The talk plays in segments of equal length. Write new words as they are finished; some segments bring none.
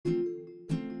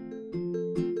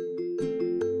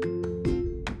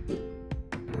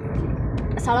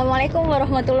Assalamualaikum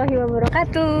warahmatullahi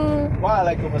wabarakatuh.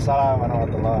 Waalaikumsalam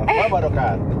warahmatullahi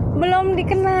wabarakatuh. Belum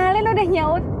dikenalin udah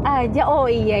nyaut aja. Oh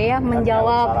iya ya,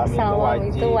 menjawab salam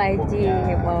itu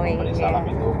wajib. Oh Memberi iya. salam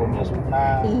itu hukumnya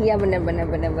sunnah. Iya benar.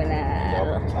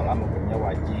 Menjawab salam hukumnya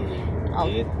wajib.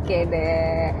 Oke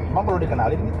deh. Emang perlu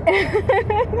dikenalin gitu?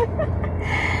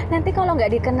 Nanti kalau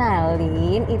nggak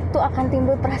dikenalin itu akan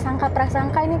timbul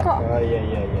prasangka ini kok. Oh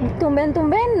iya.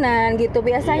 Tumben-tumbenan gitu.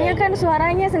 Biasanya Iya. kan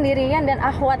suaranya sendirian dan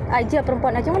akhwat aja,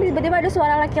 perempuan aja. Cuma tiba-tiba ada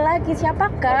suara laki-laki.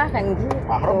 Siapakah kan gitu.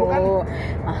 Mahram bukan?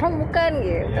 Mahram bukan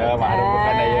gitu. Iya, mahram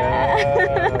bukan ya.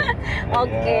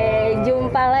 Oke,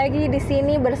 jumpa lagi di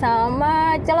sini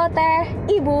bersama Celoteh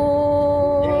Ibu.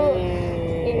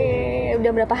 Ini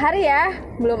udah berapa hari ya?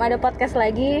 Belum ada podcast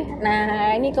lagi.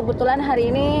 Nah, ini kebetulan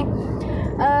hari ini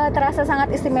terasa sangat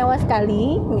istimewa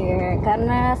sekali ya,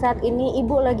 karena saat ini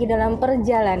ibu lagi dalam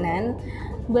perjalanan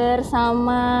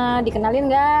bersama, dikenalin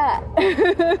nggak?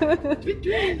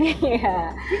 Ya,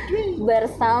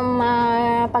 bersama,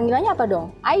 panggilannya apa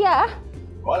dong? Ayah?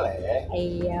 Boleh.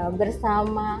 Iya,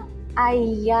 bersama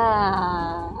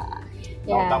ayah.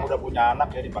 Kalau kamu udah punya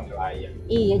anak ya dipanggil ayah.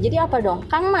 Iya, jadi apa dong?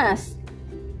 Kang Mas?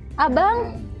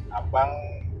 Abang? Abang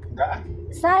enggak.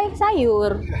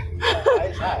 Sayur.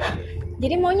 Saya.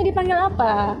 Jadi maunya dipanggil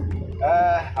apa?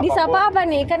 Disapa apa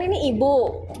nih? Kan ini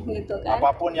ibu, gitu kan?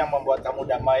 Apapun yang membuat kamu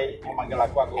damai memanggil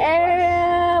aku.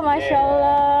 Masya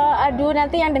Allah. Aduh,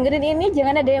 nanti yang dengerin ini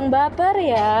jangan ada yang baper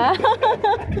ya.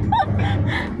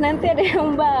 Nanti ada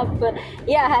yang baper.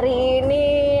 Ya, hari ini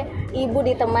ibu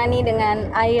ditemani dengan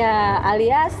ayah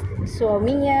alias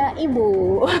suaminya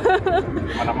ibu.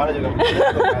 Mana-mana juga begitu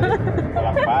kan.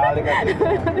 Dalam balik kan itu.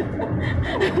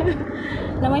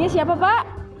 Namanya siapa,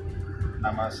 Pak?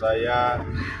 Nama saya,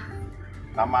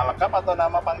 nama lengkap atau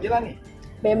nama panggilan nih?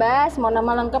 Bebas, mau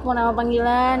nama lengkap, mau nama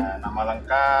panggilan. Nama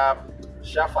lengkap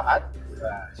Syafaat.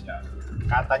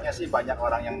 Katanya sih banyak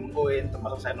orang yang nungguin,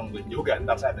 termasuk saya nungguin juga.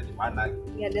 Ntar saya ada di mana?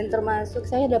 Ya, dan termasuk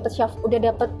saya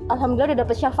alhamdulillah udah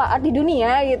dapat syafaat di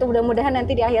dunia gitu. Mudah-mudahan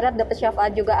nanti di akhirat dapat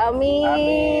syafaat juga.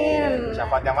 Amin.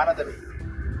 Syafaat yang mana tadi?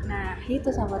 Nah, itu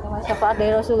syafaat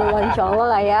dari Rasulullah, insyaallah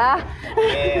lah ya.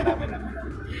 Amin.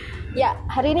 Ya,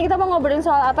 hari ini kita mau ngobrolin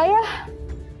soal apa ya?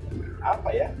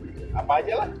 Apa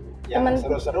aja lah yang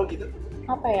seru-seru gitu.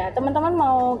 Apa ya? Teman-teman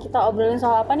mau kita obrolin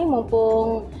soal apa nih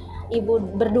mumpung ibu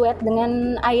berduet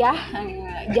dengan ayah?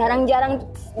 Jarang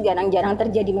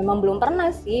terjadi, memang belum pernah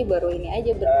sih, baru ini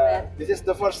aja berduet. This is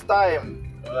the first time.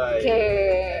 Oke.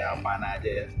 Apaan aja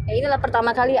ya? Inilah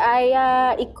pertama kali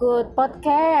ayah ikut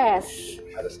podcast.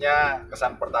 Harusnya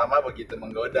kesan pertama begitu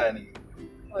menggoda nih.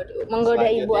 Waduh,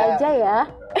 menggoda ibu aja ya.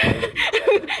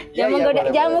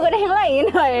 Jangan menggoda yang lain.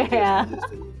 Oh ya.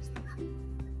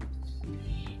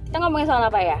 Kita ngomongin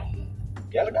soal apa ya?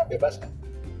 Ya udah bebas kan.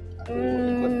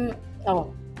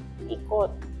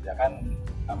 Ikut. Ya kan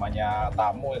namanya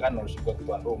tamu ya kan harus ikut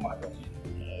tuan rumah dong.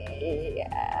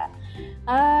 Iya.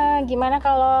 Gimana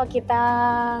kalau kita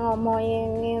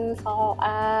ngomongin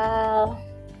soal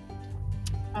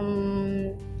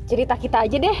cerita kita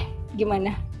aja deh,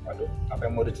 gimana? Waduh, apa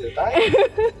yang mau diceritain?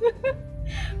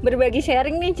 Berbagi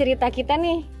sharing nih cerita kita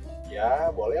nih.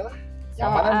 Ya, boleh lah.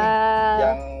 Yang mana nih?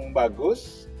 Yang bagus,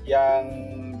 yang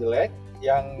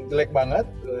jelek banget.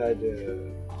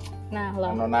 Waduh. Nah,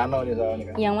 loh. Nano-nano nih soalnya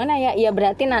kan. Yang mana ya? Ya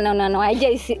berarti nano-nano aja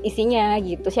isinya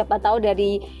gitu. Siapa tahu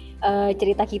dari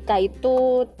cerita kita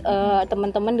itu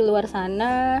teman-teman di luar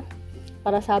sana,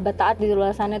 para sahabat taat di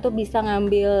luar sana itu bisa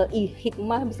ngambil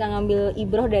hikmah, bisa ngambil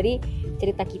ibroh dari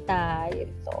cerita kita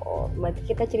gitu. Berarti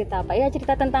kita cerita apa? Ya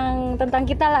cerita tentang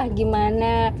kita lah,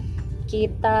 gimana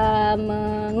kita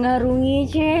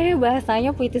mengarungi,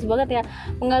 bahasanya puitis banget ya,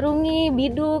 mengarungi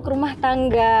biduk rumah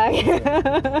tangga.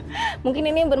 Mungkin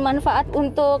ini bermanfaat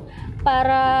untuk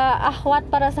para akhwat,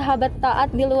 para sahabat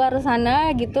taat di luar sana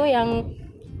gitu yang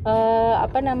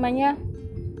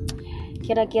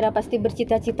kira-kira pasti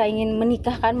bercita-cita ingin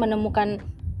menikah kan, menemukan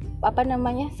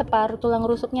separuh tulang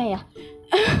rusuknya ya.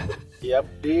 Iya,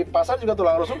 di pasar juga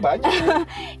tulang rusuk banyak.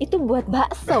 Itu buat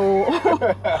bakso.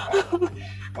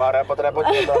 Wah, repot-repot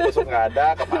juga tulang rusuk nggak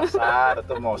ada, ke pasar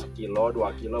itu mau 1 kilo,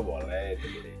 2 kilo boleh itu.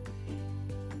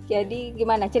 Jadi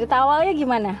gimana? Cerita awalnya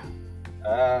gimana?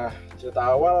 Cerita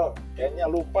awal kayaknya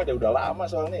lupa deh, udah lama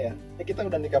soalnya ya. Kita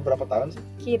udah nikah berapa tahun sih?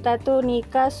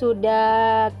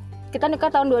 Kita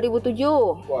nikah tahun 2007.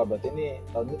 Wah, berarti ini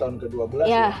tahun ke-12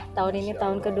 ya? Tahun ini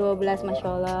tahun ke-12, Masya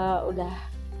Allah. Udah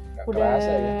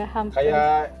kerasa ya. Hampir.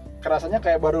 Kayak kerasanya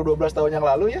kayak baru 12 tahun yang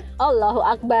lalu ya. Allahu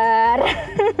Akbar.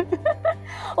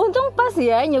 Untung pas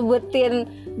ya nyebutin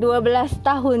 12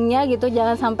 tahunnya gitu,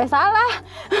 jangan sampai salah.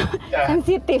 Ya.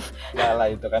 Sensitif. Ya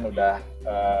lah, itu kan udah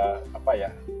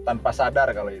tanpa sadar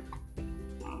kalau itu.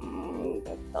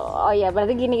 Gitu. Oh ya,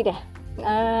 berarti gini deh.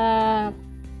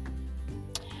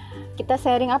 Kita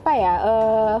sharing apa ya?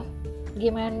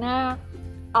 Gimana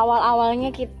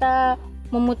awal-awalnya kita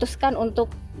memutuskan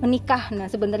untuk menikah. Nah,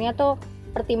 sebenarnya tuh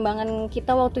pertimbangan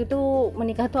kita waktu itu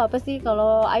menikah tuh apa sih?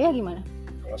 Kalau Ayah gimana?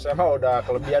 Kalau saya mah udah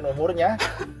kelebihan umurnya.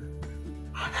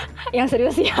 Yang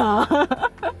serius ya?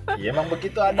 Iya, emang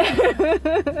begitu ada.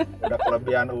 Udah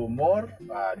kelebihan umur.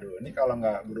 Waduh, ini kalau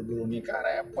nggak buru-buru nikah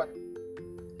repot.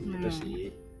 Gitu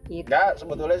sih. Gitu. Nggak,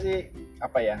 sebetulnya sih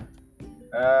apa ya?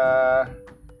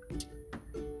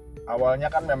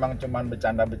 Awalnya kan memang cuman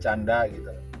bercanda-bercanda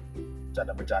gitu.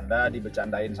 Bercanda-bercanda,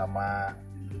 dibecandain sama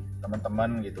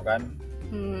teman-teman gitu kan.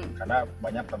 Karena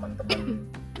banyak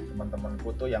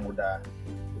teman-temanku tuh yang udah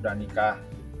nikah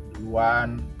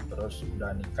duluan, terus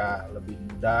udah nikah lebih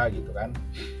muda gitu kan.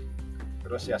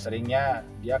 Terus ya seringnya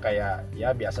dia kayak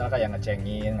ya biasa kayak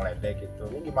ngecengin, ngeledek gitu.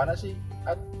 Lu gimana sih?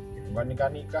 Bukan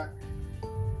nikah,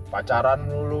 pacaran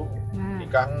dulu,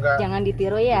 nikah enggak. Jangan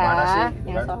ditiru ya. Gimana sih?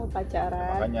 Yang Kan? soal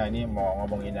pacaran. Makanya ini mau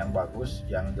ngomongin yang bagus,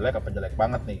 yang jelek apa jelek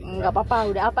banget nih gitu. Nggak apa-apa,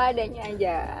 udah apa adanya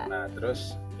aja. Nah,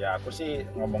 terus ya aku sih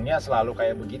ngomongnya selalu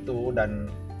kayak begitu dan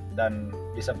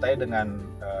disertai dengan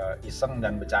iseng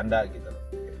dan bercanda gitu.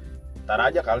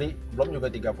 Ntar aja kali, belum juga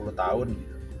 30 tahun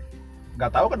gitu.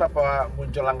 Nggak tahu kenapa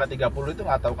muncul angka 30 itu,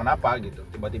 nggak tahu kenapa gitu.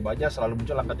 Tiba-tiba aja selalu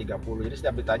muncul angka 30. Jadi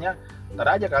setiap ditanya, ntar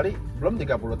aja kali, belum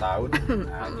 30 tahun.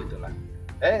 Nah, gitulah.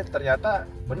 Ternyata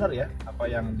bener ya apa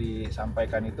yang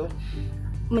disampaikan itu.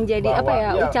 Menjadi bahwa, apa ya,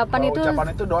 ucapan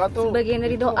itu doa tuh sebagian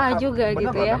dari doa juga bener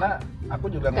gitu loh, ya. Karena aku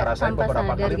juga ngerasain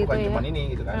beberapa kali gitu bukan ya. cuma ini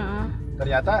gitu kan.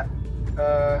 Ternyata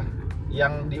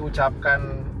yang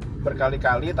diucapkan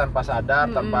berkali-kali tanpa sadar,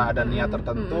 tanpa ada niat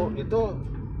tertentu, itu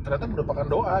ternyata merupakan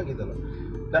doa gitu loh.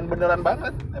 Dan beneran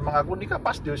banget, emang aku nikah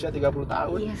pas di usia 30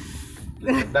 tahun. Yes.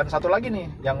 Dan satu lagi nih,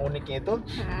 yang uniknya itu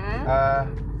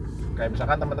kayak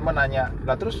misalkan teman-teman nanya,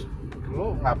 lah terus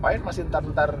lu ngapain masih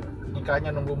ntar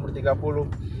nikahnya nunggu umur 30?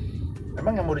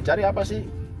 Emang yang mau dicari apa sih?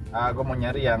 Gue mau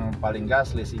nyari yang paling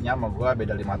gak selisihnya sama gue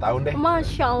beda 5 tahun deh.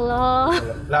 Masya Allah.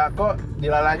 Lah kok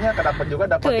dilalanya kenapa juga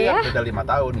dapetnya yang beda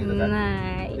 5 tahun gitu kan.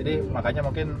 Nah, jadi makanya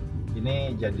mungkin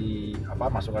ini jadi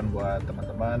masukan buat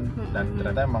teman-teman. Dan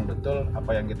ternyata emang betul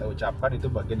apa yang kita ucapkan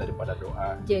itu bagian daripada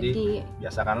doa. Jadi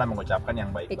biasakanlah mengucapkan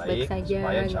yang baik-baik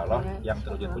supaya insya Allah gitu yang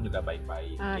terwujud pun juga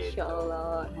baik-baik. Masya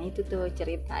Allah. Nah itu tuh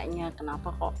ceritanya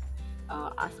kenapa kok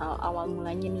asal awal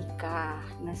mulanya nikah.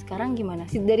 Nah sekarang gimana?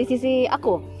 Dari sisi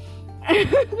aku?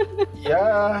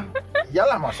 Ya,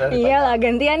 iyalah maksudnya. Iyalah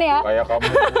gantian ya. Kayak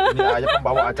kamu ini aja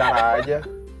pembawa acara aja.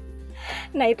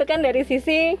 Nah itu kan dari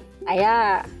sisi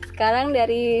ayah. Sekarang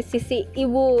dari sisi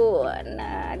ibu.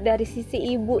 Nah dari sisi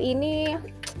ibu ini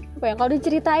apa ya? Kalau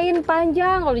diceritain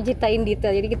panjang, kalau diceritain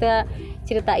detail. Jadi kita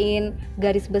ceritain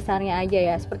garis besarnya aja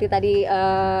ya. Seperti tadi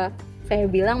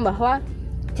saya bilang bahwa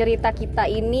cerita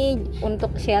kita ini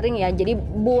untuk sharing ya. Jadi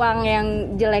buang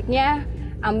yang jeleknya,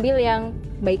 ambil yang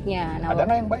baiknya. Nah, ada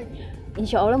nggak yang baik?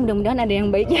 Insya Allah mudah-mudahan ada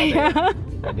yang baiknya ya.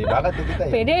 Pede banget tuh kita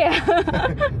ya. Pede ya.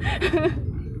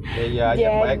 Iya,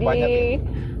 yang baik banyak ya.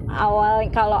 Awal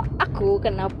kalau aku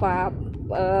kenapa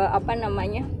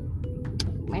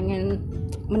pengen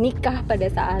menikah pada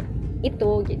saat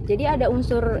itu, jadi ada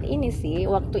unsur ini sih.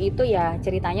 Waktu itu ya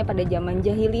ceritanya pada zaman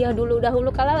jahiliyah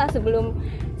dahulu kala lah, sebelum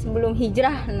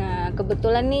hijrah. Nah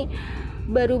kebetulan nih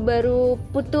baru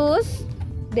putus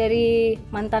dari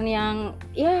mantan yang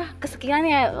ya kesekian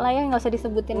ya lah ya, nggak usah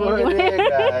disebutin ya.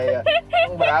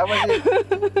 Berapa sih?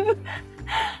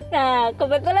 Nah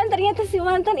kebetulan ternyata si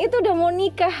mantan itu udah mau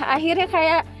nikah. Akhirnya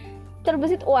kayak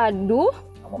terbesit, waduh,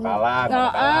 mau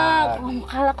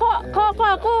kalah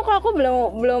kok aku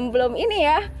belum ini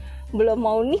ya, belum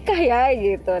mau nikah ya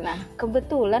gitu. Nah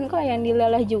kebetulan kok yang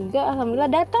dilalah juga,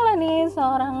 alhamdulillah datanglah nih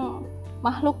seorang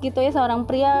makhluk gitu ya, seorang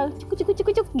pria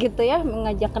cuk gitu ya,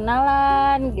 mengajak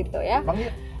kenalan gitu ya.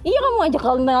 Iya kamu ngajak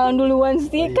kenalan duluan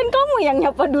sih, kan kamu yang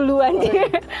nyapa duluan.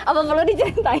 Apa perlu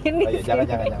diceritain nih?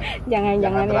 Jangan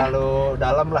terlalu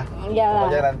dalam lah.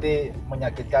 Pokoknya nanti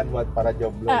menyakitkan buat para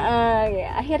jomblo.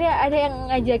 Ya. Akhirnya ada yang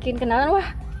ngajakin kenalan,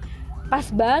 wah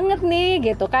pas banget nih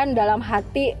gitu kan. Dalam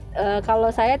hati kalau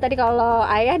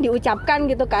ayah diucapkan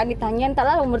gitu kan, ditanya entar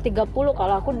lah umur 30.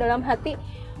 Kalau aku dalam hati,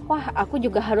 wah aku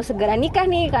juga harus segera nikah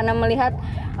nih, karena melihat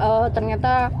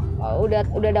ternyata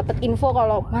udah dapat info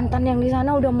kalau mantan yang di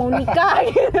sana udah mau nikah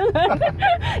gitu kan.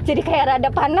 Jadi kayak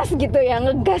rada panas gitu ya,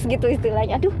 ngegas gitu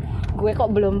istilahnya. Aduh, gue kok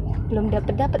belum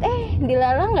dapet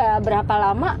dilalang nggak berapa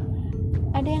lama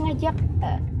ada yang ngajak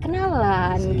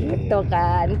kenalan gitu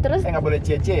kan. Terus nggak boleh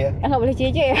cie-cie ya? Nggak boleh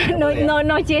cie-cie ya? No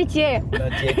cie-cie. No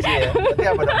cie-cie ya? Berarti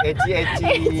apa dong?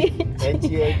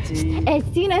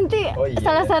 Eci nanti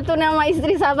salah satu nama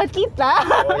istri sahabat kita.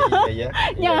 Oh iya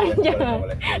ya. Jangan.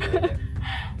 Boleh.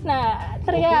 Nah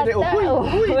ternyata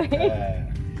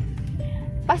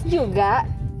pas juga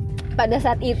pada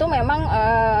saat itu memang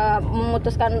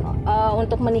memutuskan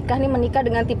untuk menikah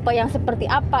dengan tipe yang seperti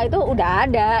apa itu udah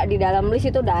ada di dalam list,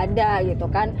 itu udah ada gitu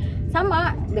kan.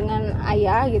 Sama dengan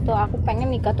ayah gitu, aku pengen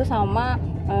nikah tuh sama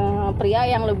pria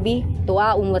yang lebih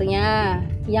tua umurnya,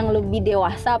 yang lebih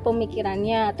dewasa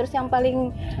pemikirannya. Terus yang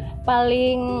paling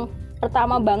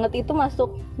pertama banget itu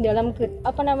masuk dalam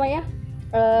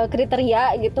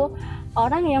kriteria gitu,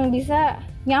 orang yang bisa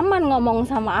nyaman ngomong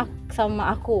sama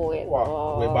aku gitu.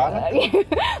 Wah, gue banget.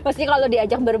 Pasti kalau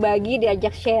diajak berbagi,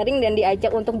 diajak sharing dan diajak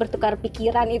untuk bertukar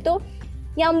pikiran itu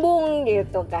nyambung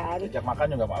gitu kan. Diajak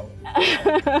makan juga mau.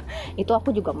 Itu aku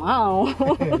juga mau.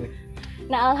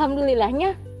 Nah,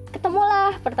 alhamdulillahnya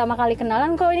ketemulah, pertama kali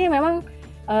kenalan kok ini memang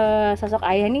sosok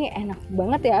ayah nih enak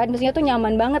banget ya. Maksudnya tuh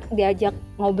nyaman banget diajak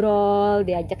ngobrol,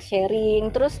 diajak sharing.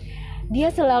 Terus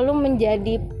dia selalu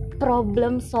menjadi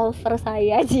problem solver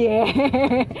saya aja.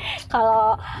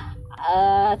 Kalau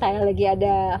saya lagi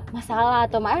ada masalah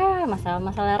atau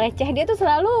masalah receh, dia tuh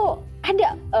selalu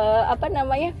ada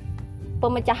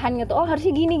pemecahannya tuh. Oh harusnya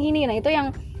gini. Nah itu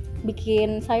yang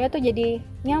bikin saya tuh jadi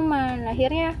nyaman.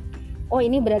 Akhirnya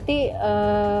ini berarti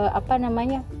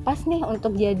pas nih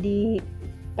untuk jadi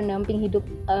pendamping hidup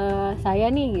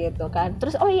saya nih gitu kan.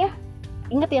 Terus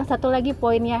inget yang satu lagi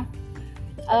poinnya.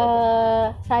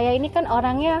 Saya ini kan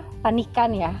orangnya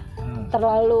panikan ya,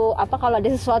 terlalu kalau ada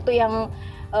sesuatu yang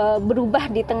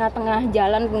berubah di tengah-tengah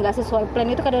jalan nggak sesuai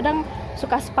plan itu kadang-kadang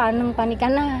suka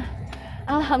panikan. Nah,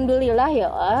 alhamdulillah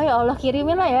ya Allah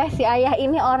kirimin lah ya si ayah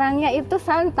ini orangnya itu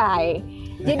santai.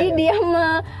 Jadi dia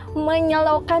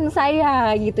menyelowkan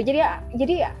saya gitu.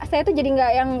 Jadi saya tuh jadi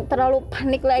nggak yang terlalu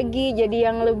panik lagi, jadi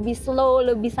yang lebih slow,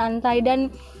 lebih santai. Dan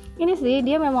ini sih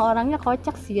dia memang orangnya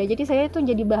kocak sih ya. Jadi saya tuh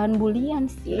jadi bahan bulian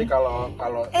sih. Jadi kalau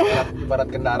ibarat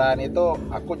kendaraan itu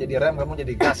aku jadi rem, kamu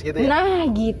jadi gas gitu ya. Nah,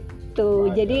 gitu.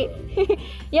 Jadi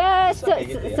ya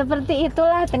seperti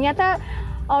itulah. Ternyata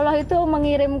Allah itu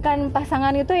mengirimkan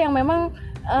pasangan itu yang memang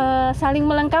saling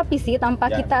melengkapi sih tanpa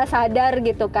kita sadar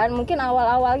gitu kan. Mungkin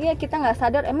awal-awalnya kita nggak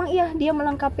sadar, emang iya dia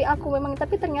melengkapi aku memang.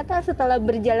 Tapi ternyata setelah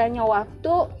berjalannya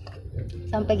waktu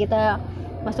sampai kita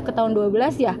masuk ke tahun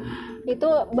 12 ya, itu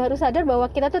baru sadar bahwa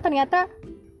kita tuh ternyata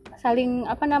saling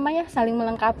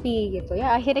melengkapi gitu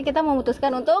ya. Akhirnya kita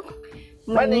memutuskan untuk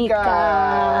menikah.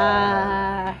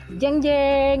 Jeng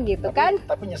gitu kan.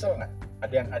 Tapi nyesel nggak?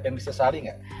 Ada yang disesali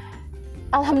nggak?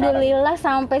 Alhamdulillah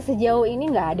sampai sejauh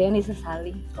ini nggak ada yang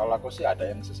disesali. Kalau aku sih ada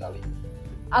yang disesali.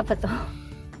 Apa tuh?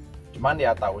 Cuman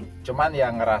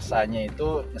yang ngerasanya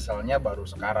itu nyeselnya baru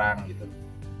sekarang gitu.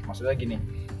 Maksudnya gini.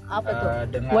 Apa tuh?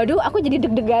 Waduh, aku jadi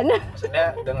deg-degan.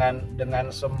 Maksudnya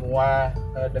dengan semua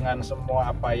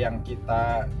apa yang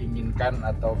kita inginkan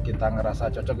atau kita ngerasa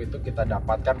cocok itu kita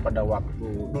dapatkan pada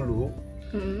waktu dulu.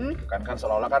 Kan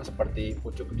seolah-olah kan seperti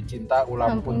pucuk dicinta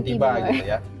ulam pun tiba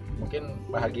gitu ya. Mungkin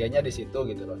bahagianya di situ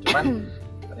gitu loh. Cuman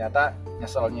ternyata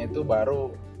nyeselnya itu baru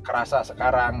kerasa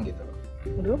sekarang gitu loh.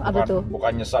 Waduh, apa tuh?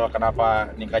 Bukan nyesel kenapa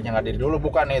nikahnya nggak dari dulu,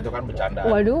 bukan, itu kan bercandaan.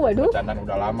 Waduh. Bercandaan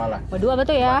udah lama lah. Waduh, apa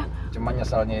tuh ya? Cuma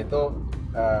nyeselnya itu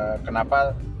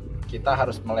kenapa kita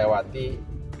harus melewati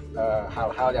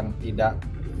hal-hal yang tidak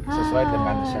sesuai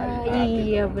dengan syariat.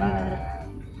 Iya gitu. Benar.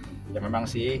 Ya memang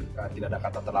sih tidak ada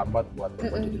kata terlambat buat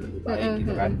berbuat jadi lebih baik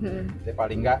gitu kan. Tapi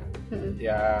paling nggak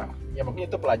ya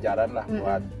mungkin itu pelajaran lah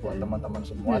buat teman-teman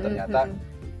semua. Ternyata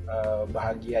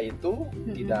bahagia itu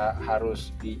tidak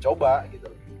harus dicoba gitu.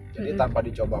 Jadi tanpa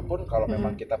dicoba pun kalau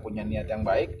memang kita punya niat yang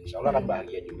baik, insya Allah akan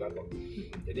bahagia juga kok.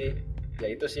 Jadi ya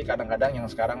itu sih kadang-kadang yang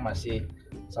sekarang masih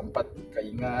sempat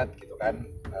keinget gitu kan.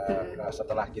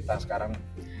 Setelah kita sekarang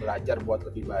belajar buat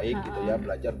lebih baik gitu ya,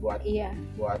 belajar buat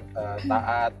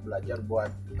taat, belajar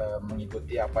buat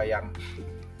mengikuti apa yang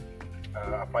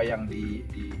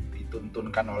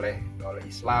dituntunkan oleh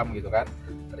Islam gitu kan.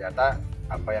 Ternyata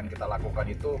apa yang kita lakukan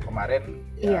itu kemarin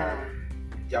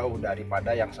jauh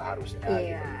daripada yang seharusnya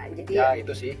gitu. Jadi ya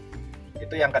itu sih,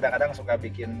 itu yang kadang-kadang suka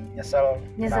bikin nyeselnya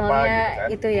kenapa gitu kan.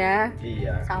 Itu ya.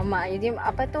 Iya. Sama. Jadi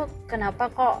kenapa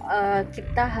kok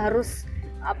kita harus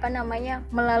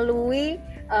melalui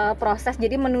proses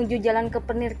jadi menuju jalan ke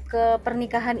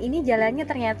pernikahan ini jalannya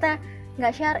ternyata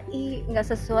nggak syar'i, nggak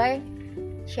sesuai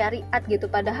syariat gitu.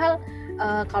 Padahal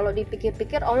kalau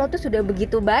dipikir-pikir Allah tuh sudah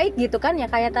begitu baik gitu kan ya.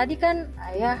 Kayak tadi kan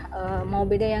ayah mau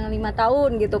beda yang 5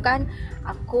 tahun gitu kan,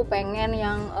 aku pengen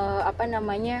yang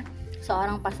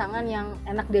seorang pasangan yang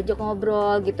enak diajak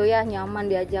ngobrol gitu ya, nyaman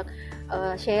diajak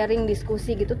sharing,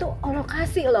 diskusi gitu tuh Allah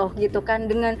kasih loh gitu kan,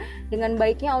 dengan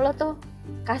baiknya Allah tuh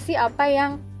kasih apa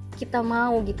yang kita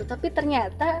mau gitu. Tapi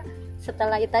ternyata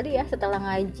setelah tadi ya, setelah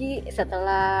ngaji,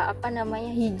 setelah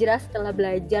hijrah, setelah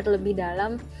belajar lebih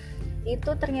dalam,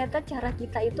 itu ternyata cara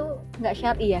kita itu nggak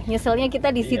syar'i ya. Nyeselnya kita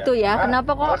di situ ya.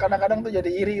 Kenapa kok? Kadang-kadang tuh jadi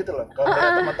iri gitu loh. Kalau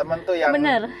teman-teman tuh yang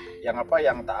bener.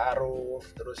 yang ta'aruf,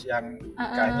 terus yang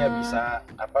nikahnya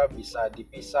bisa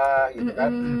dipisah gitu kan.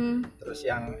 Terus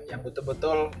yang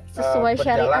betul-betul sesuai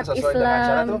syariat sesuai Islam. dengan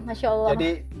syariat tuh. Masya Allah.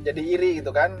 Jadi iri gitu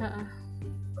kan.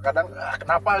 Kadang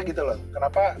kenapa gitu loh.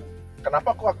 Kenapa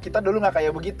kok kita dulu nggak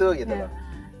kayak begitu gitu loh.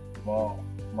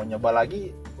 Mau nyoba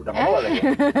lagi udah nggak boleh ya.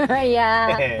 Iya.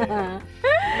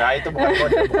 Nggak, itu bukan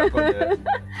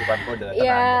kode.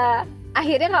 Ya,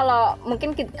 akhirnya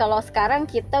kalau sekarang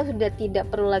kita sudah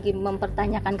tidak perlu lagi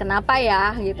mempertanyakan kenapa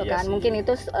ya gitu kan. Sih. Mungkin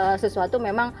itu sesuatu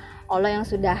memang Allah yang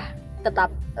sudah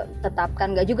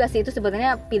tetapkan. Nggak juga sih, itu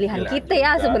sebenarnya pilihan kita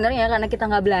ya sebenarnya, karena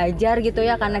kita nggak belajar gitu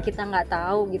ya, karena kita nggak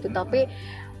tahu gitu. Tapi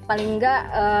paling enggak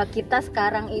kita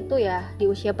sekarang itu ya di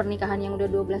usia pernikahan yang udah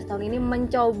 12 tahun ini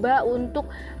mencoba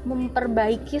untuk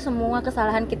memperbaiki semua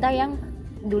kesalahan kita yang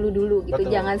dulu-dulu gitu.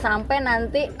 Betul. Jangan sampai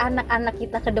nanti anak-anak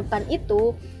kita ke depan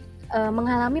itu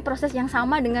mengalami proses yang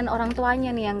sama dengan orang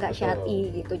tuanya nih yang nggak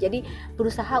syar'i gitu. Jadi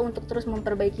berusaha untuk terus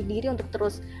memperbaiki diri, untuk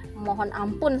terus mohon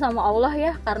ampun sama Allah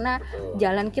ya, karena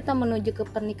jalan kita menuju ke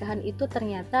pernikahan itu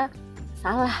ternyata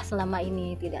salah selama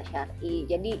ini, tidak syar'i.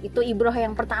 Jadi itu ibrah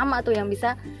yang pertama tuh yang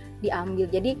bisa diambil.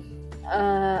 Jadi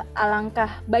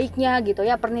alangkah baiknya gitu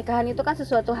ya, pernikahan itu kan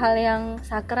sesuatu hal yang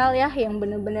sakral ya, yang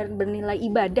benar-benar bernilai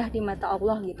ibadah di mata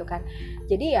Allah gitu kan.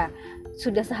 Jadi ya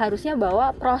sudah seharusnya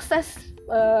bahwa proses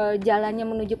jalannya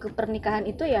menuju ke pernikahan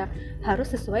itu ya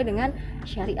harus sesuai dengan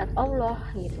syariat Allah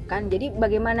gitu kan. Jadi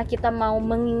bagaimana kita mau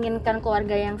menginginkan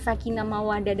keluarga yang sakinah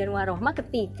mawaddah dan warahmah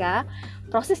ketika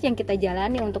proses yang kita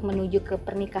jalani untuk menuju ke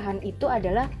pernikahan itu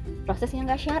adalah proses yang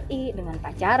gak syar'i, dengan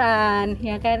pacaran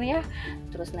ya kan ya.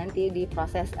 Terus nanti di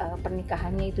proses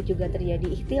pernikahannya itu juga terjadi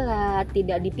ikhtilat,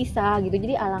 tidak dipisah gitu.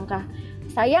 Jadi alangkah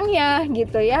sayangnya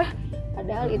gitu ya,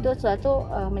 padahal itu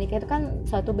menikah itu kan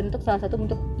salah satu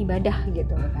bentuk ibadah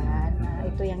gitu kan. Nah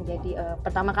itu yang jadi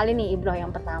pertama kali nih ibrah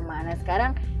yang pertama. Nah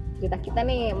sekarang kita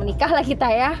nih menikah lah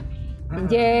kita ya,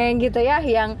 jeng gitu ya,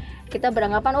 yang kita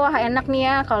beranggapan wah enak nih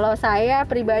ya. Kalau saya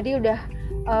pribadi udah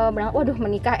waduh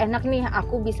menikah enak nih,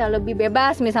 aku bisa lebih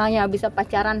bebas, misalnya bisa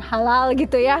pacaran halal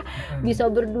gitu ya,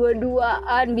 bisa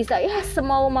berdua-duaan, bisa ya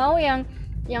semau-mau yang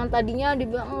tadinya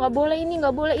dibilang nggak boleh ini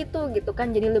nggak boleh itu gitu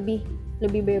kan, jadi lebih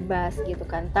bebas gitu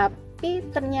kan. Tapi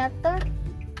ternyata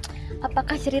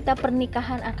apakah cerita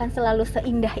pernikahan akan selalu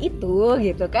seindah itu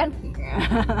gitu kan?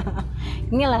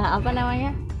 Inilah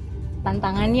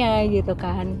tantangannya gitu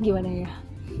kan, gimana ya?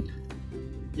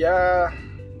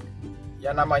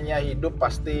 Ya namanya hidup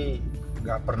pasti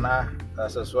nggak pernah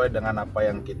sesuai dengan apa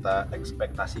yang kita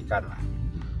ekspektasikan,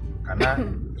 karena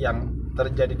yang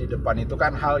terjadi di depan itu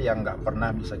kan hal yang nggak pernah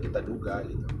bisa kita duga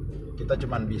gitu. Kita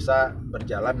cuma bisa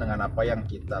berjalan dengan apa yang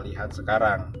kita lihat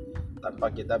sekarang, tanpa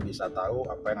kita bisa tahu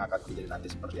apa yang akan terjadi nanti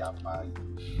seperti apa gitu.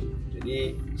 Jadi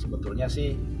sebetulnya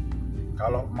sih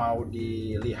kalau mau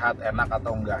dilihat enak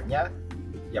atau enggaknya,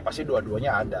 ya pasti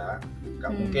dua-duanya ada.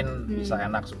 Gak mungkin bisa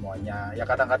enak semuanya. Ya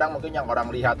kadang-kadang mungkin yang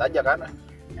orang lihat aja kan,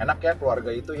 enak ya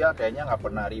keluarga itu ya, kayaknya nggak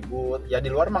pernah ribut. Ya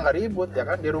di luar mah nggak ribut ya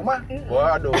kan, di rumah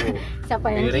waduh siapa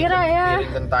yang kira ya,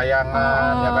 piring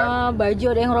gentayangan ya kan, baju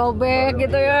ada yang robek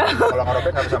gitu ya. Kalau nggak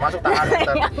robek nggak bisa masuk tangan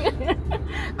kita.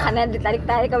 Karena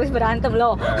ditarik-tarik habis berantem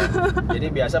loh. Ya, jadi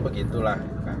biasa begitulah.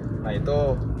 Nah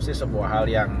itu sih sebuah hal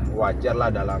yang wajar lah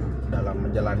dalam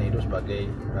menjalani hidup sebagai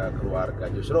keluarga.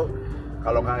 Justru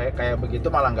kalau nggak kayak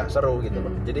begitu malah nggak seru gitu loh.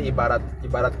 Jadi ibarat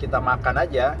kita makan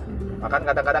aja, makan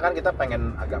kadang-kadang kan kita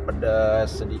pengen agak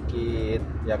pedas sedikit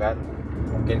ya kan,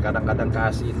 mungkin kadang-kadang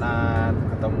keasinan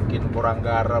atau mungkin kurang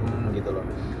garam gitu loh.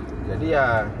 Jadi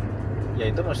ya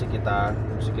itu mesti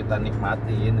kita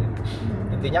nikmatin gitu.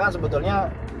 Intinya kan sebetulnya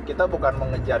kita bukan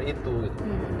mengejar itu gitu.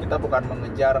 Kita bukan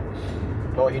mengejar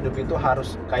bahwa hidup itu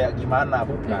harus kayak gimana,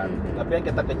 bukan. Tapi yang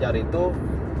kita kejar itu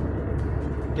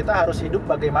kita harus hidup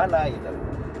bagaimana gitu.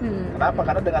 Kenapa?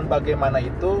 Karena dengan bagaimana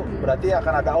itu berarti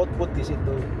akan ada output di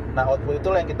situ. Nah, output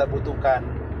itulah yang kita butuhkan.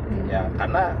 Ya,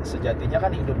 karena sejatinya kan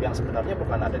hidup yang sebenarnya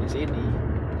bukan ada di sini,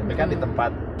 tapi kan di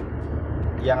tempat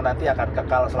yang nanti akan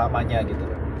kekal selamanya gitu.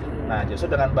 Nah,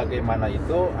 justru dengan bagaimana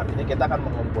itu artinya kita akan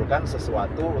mengumpulkan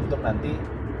sesuatu untuk nanti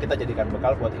kita jadikan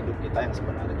bekal buat hidup kita yang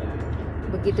sebenarnya.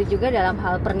 Begitu juga dalam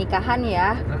hal pernikahan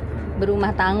ya,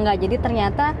 berumah tangga. Jadi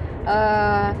ternyata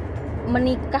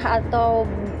menikah atau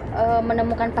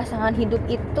menemukan pasangan hidup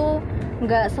itu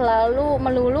nggak selalu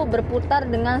melulu berputar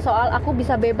dengan soal aku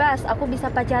bisa bebas, aku bisa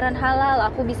pacaran halal,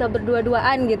 aku bisa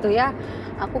berdua-duaan gitu ya,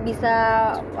 aku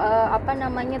bisa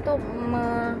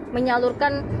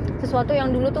menyalurkan sesuatu yang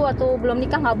dulu tuh waktu belum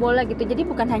nikah nggak boleh gitu. Jadi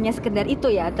bukan hanya sekedar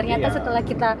itu ya, ternyata setelah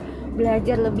kita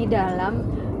belajar lebih dalam,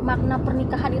 makna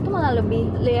pernikahan itu malah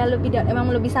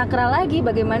emang lebih sakral lagi.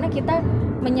 Bagaimana kita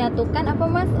menyatukan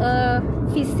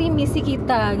visi misi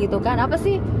kita gitu kan, apa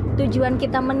sih tujuan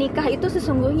kita menikah itu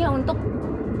sesungguhnya untuk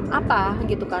apa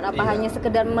gitu kan, apa hanya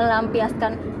sekedar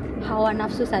melampiaskan hawa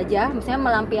nafsu saja, misalnya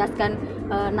melampiaskan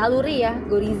naluri ya,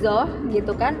 gorizo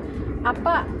gitu kan,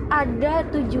 apa ada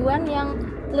tujuan yang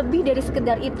lebih dari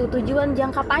sekedar itu, tujuan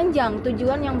jangka panjang,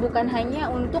 tujuan yang bukan hanya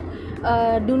untuk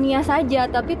dunia saja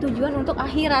tapi tujuan untuk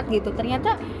akhirat gitu.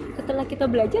 Ternyata setelah kita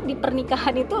belajar di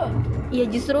pernikahan itu ya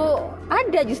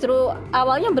justru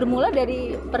awalnya bermula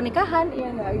dari pernikahan,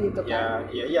 ya nggak gitu kan?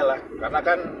 Ya iyalah, karena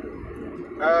kan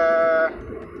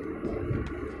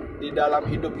di dalam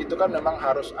hidup itu kan memang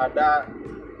harus ada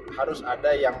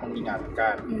yang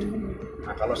mengingatkan.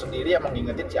 Nah kalau sendiri yang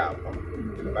mengingetin siapa?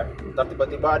 Gitu kan? Ntar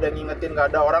tiba-tiba ada yang ngingetin,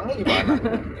 nggak ada orangnya gimana?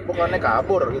 Bukannya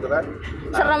kabur gitu kan?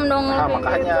 Serem dong. Nah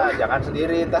makanya jangan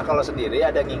sendiri. Entah kalau sendiri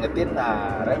ada yang ngingetin,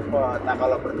 nah repot. Nah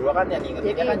kalau berdua kan yang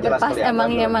ngingetinnya kan jelas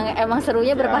kelihatan. Emang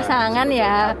serunya berpasangan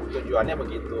ya. Tujuannya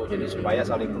begitu. Jadi supaya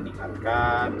saling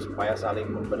mengingatkan, supaya saling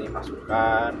memberi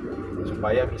masukan,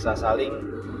 supaya bisa saling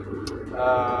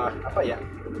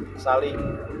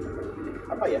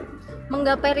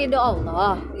menggapai ridho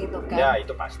Allah gitu kan. Ya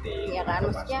itu pasti. Ya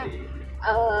kan, maksudnya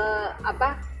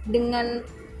dengan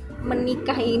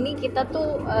menikah ini kita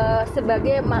tuh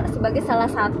sebagai salah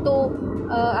satu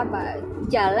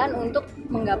jalan untuk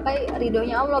menggapai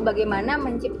ridhonya Allah. Bagaimana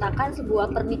menciptakan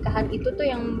sebuah pernikahan itu tuh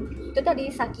yang itu tadi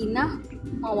sakinah,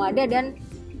 mawadah dan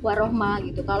warohmah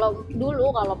gitu. Kalau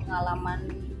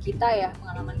pengalaman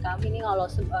kami nih, kalau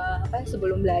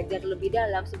sebelum belajar lebih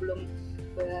dalam, sebelum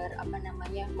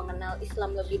mengenal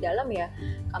Islam lebih dalam ya,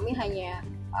 kami hanya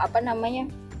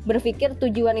berpikir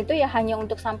tujuan itu ya hanya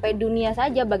untuk sampai dunia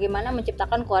saja, bagaimana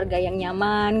menciptakan keluarga yang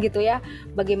nyaman gitu ya,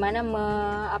 bagaimana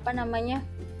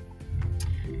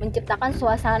menciptakan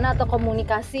suasana atau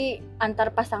komunikasi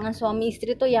antar pasangan suami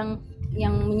istri itu yang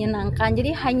menyenangkan.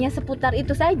 Jadi hanya seputar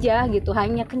itu saja gitu,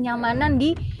 hanya kenyamanan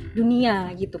di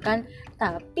dunia gitu kan.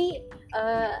 Tapi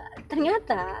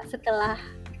ternyata setelah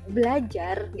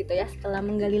belajar gitu ya, setelah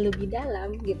menggali lebih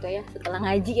dalam gitu ya, setelah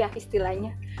ngaji ya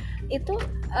istilahnya, itu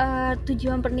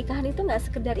tujuan pernikahan itu nggak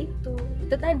sekedar itu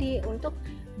tadi, untuk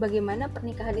bagaimana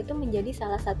pernikahan itu menjadi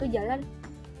salah satu jalan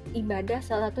ibadah,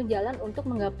 salah satu jalan untuk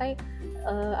menggapai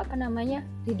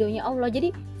ridhonya Allah. Jadi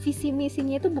visi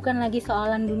misinya itu bukan lagi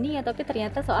soalan dunia, tapi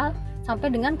ternyata soal sampai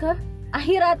dengan ke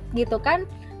akhirat gitu kan.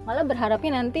 Malah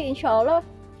berharapnya nanti insya Allah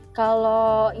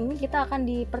kalau ini kita akan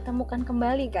dipertemukan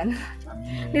kembali kan.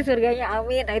 Amin. Di surganya,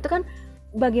 amin. Nah itu kan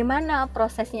bagaimana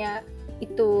prosesnya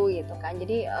itu gitu kan.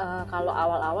 Jadi kalau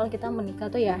awal-awal kita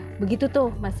menikah tuh ya begitu tuh,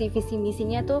 masih visi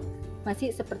misinya tuh masih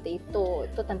seperti itu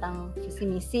tentang visi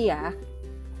misi ya.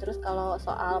 Terus kalau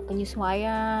soal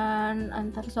penyesuaian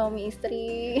antar suami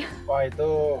istri, wah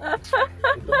itu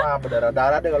mah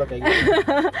berdarah-darah deh kalau kayak gitu.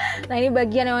 Nah ini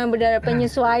bagian yang berdarah,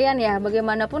 penyesuaian ya.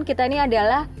 Bagaimanapun kita ini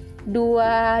adalah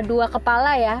dua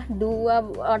kepala ya, dua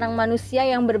orang manusia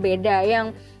yang berbeda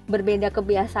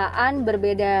kebiasaan,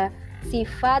 berbeda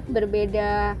sifat,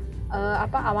 berbeda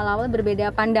awal-awal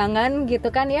berbeda pandangan gitu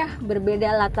kan ya,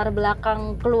 berbeda latar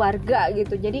belakang keluarga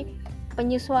gitu. Jadi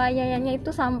penyesuaiannya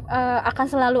itu akan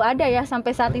selalu ada ya,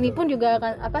 sampai saat ini pun juga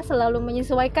akan selalu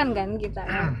menyesuaikan kan kita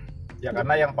ya.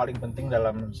 Karena yang paling penting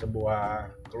dalam sebuah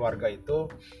keluarga itu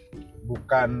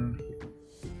bukan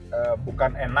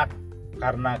enak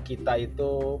karena kita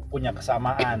itu punya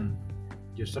kesamaan,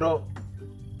 justru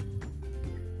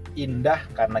indah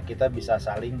karena kita bisa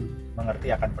saling mengerti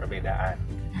akan perbedaan.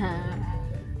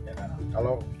 Ya kan?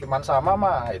 Kalau cuma sama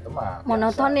mah itu mah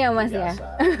monoton ya Mas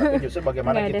biasa. Ya. Tapi justru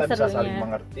bagaimana kita bisa saling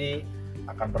mengerti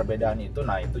akan perbedaan itu,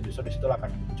 nah itu justru disitulah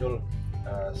akan muncul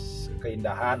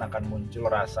keindahan, akan muncul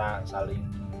rasa saling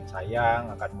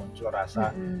sayang, akan muncul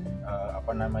rasa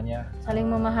saling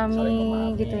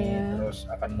memahami gitu ya. Terus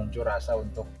akan muncul rasa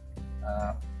untuk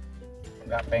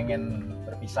nggak pengen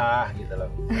berpisah gitu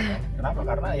loh. Kenapa?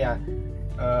 Karena ya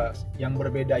yang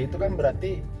berbeda itu kan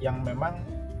berarti yang memang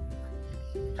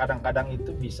kadang-kadang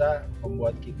itu bisa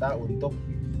membuat kita untuk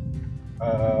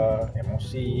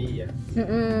emosi ya,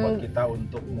 membuat kita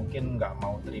untuk mungkin nggak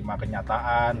mau terima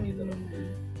kenyataan gitu loh.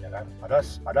 Kan?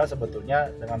 Padahal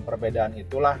sebetulnya dengan perbedaan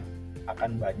itulah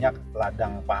akan banyak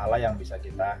ladang pahala yang bisa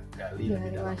kita gali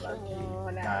lebih dalam lagi.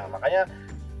 Nah makanya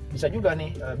bisa juga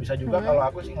nih, bisa juga kalau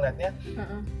aku sih ngelihatnya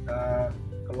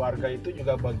keluarga itu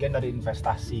juga bagian dari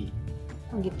investasi.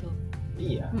 Gitu.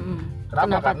 Iya.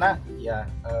 Kenapa? Karena ya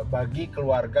bagi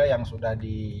keluarga yang sudah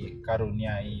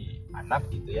dikaruniai anak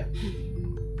gitu ya.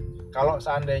 Kalau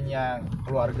seandainya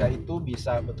keluarga itu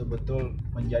bisa betul-betul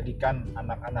menjadikan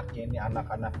anak-anaknya ini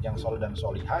anak-anak yang soleh dan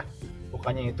solihah,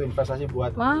 bukannya itu investasi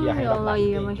buat di akhirat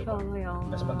nanti. Iya, Masya Allah, ya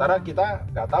Allah. Nah, sementara kita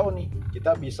nggak tahu nih,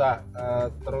 kita bisa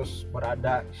terus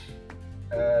berada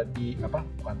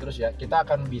bukan terus ya, kita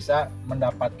akan bisa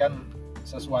mendapatkan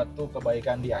sesuatu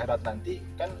kebaikan di akhirat nanti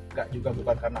kan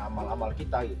bukan karena amal-amal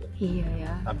kita gitu. Iya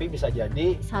ya. Tapi bisa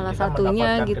jadi salah kita satunya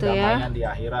mendapatkan gitu kedamaian ya. di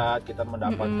akhirat, kita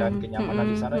mendapatkan kenyamanan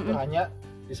di sana itu hanya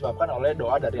disebabkan oleh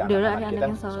doa dari anak-anak kita.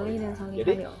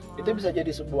 Jadi itu bisa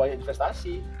jadi sebuah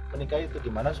investasi menikah itu,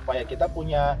 gimana supaya kita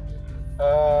punya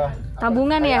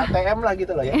tabungan ya, ATM lah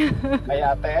gitu loh ya.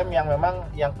 Kayak ATM yang memang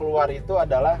yang keluar itu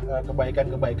adalah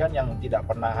kebaikan-kebaikan yang tidak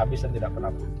pernah habis dan tidak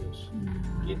pernah putus.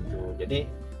 Gitu.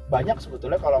 Jadi banyak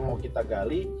sebetulnya kalau mau kita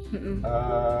gali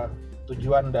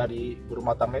tujuan dari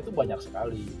berumah tangga itu banyak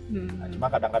sekali. Nah, cuma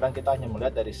kadang-kadang kita hanya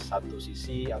melihat dari satu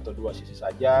sisi atau dua sisi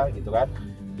saja gitu kan.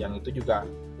 Yang itu juga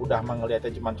udah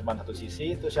melihatnya cuma satu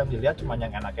sisi, terus yang dilihat cuma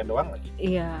yang enaknya doang lagi.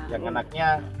 Iya. Yang enaknya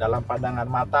dalam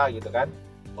pandangan mata gitu kan.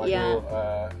 Waduh,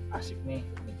 asik nih,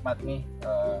 nikmat nih,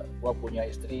 gua punya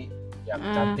istri yang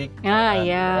cantik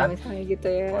iya, kan? Misalnya gitu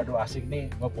ya. Waduh, asik nih,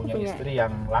 gua punya istri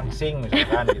yang langsing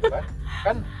misalkan gitu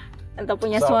kan atau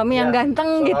punya suami yang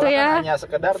ganteng gitu ya, hanya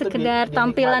sekedar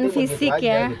tampilan fisik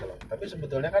ya gitu loh. Tapi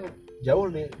sebetulnya kan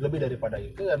jauh lebih daripada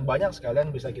itu, dan banyak sekali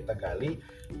yang bisa kita gali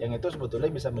yang itu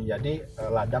sebetulnya bisa menjadi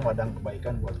ladang-ladang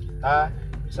kebaikan buat kita,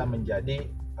 bisa menjadi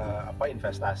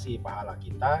investasi pahala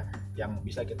kita yang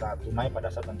bisa kita tunai pada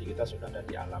saat nanti kita sudah ada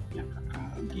di alam yang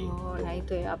kekal gitu. Nah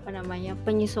itu ya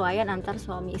penyesuaian antar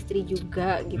suami istri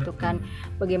juga gitu kan.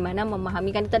 Bagaimana memahami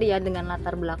kan tadi ya, dengan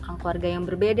latar belakang keluarga yang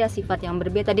berbeda, sifat yang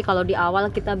berbeda. Tadi kalau di awal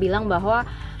kita bilang bahwa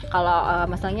kalau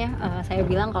masalahnya saya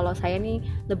bilang kalau saya nih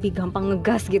lebih gampang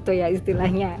ngegas gitu ya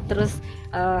istilahnya. Terus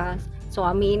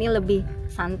suami ini lebih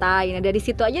santai. Nah dari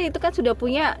situ aja itu kan sudah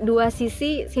punya dua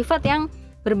sisi sifat yang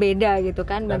berbeda gitu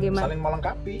kan. Dan bagaimana saling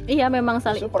melengkapi. Iya memang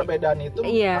saling. Justru perbedaan itu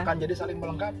akan jadi saling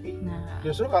melengkapi. Nah.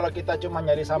 Justru kalau kita cuma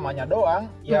nyari samanya doang,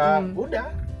 ya udah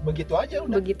begitu aja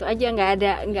nggak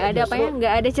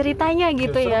ada ceritanya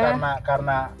gitu ya.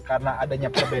 Karena adanya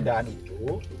perbedaan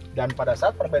itu, dan pada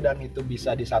saat perbedaan itu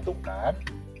bisa disatukan,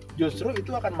 justru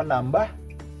itu akan menambah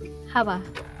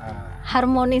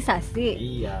harmonisasi.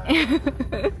 Iya.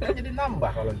 Jadi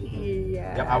nambah kalau gitu.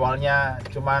 Iya. Yang awalnya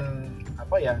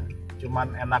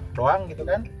cuman enak doang gitu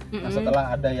kan. Nah,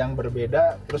 setelah ada yang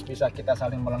berbeda terus bisa kita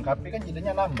saling melengkapi kan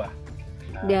jadinya nambah.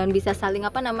 Dan bisa saling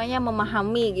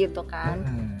memahami gitu kan.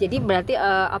 Jadi berarti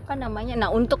nah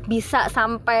untuk bisa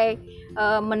sampai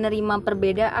menerima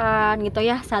perbedaan gitu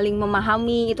ya, saling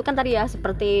memahami itu kan tadi ya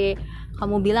seperti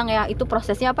kamu bilang ya, itu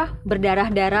prosesnya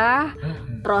berdarah-darah.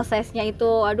 Prosesnya itu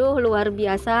luar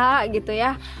biasa gitu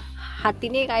ya.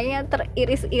 Hati ini kayaknya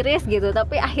teriris-iris gitu,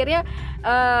 tapi akhirnya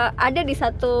ada di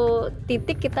satu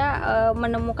titik kita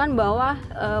menemukan bahwa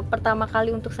pertama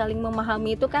kali untuk saling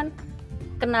memahami itu kan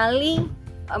kenali,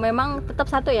 memang tetap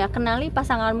satu ya, kenali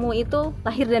pasanganmu itu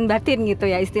lahir dan batin gitu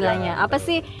ya istilahnya. Apa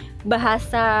sih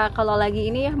bahasa kalau lagi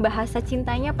ini ya, bahasa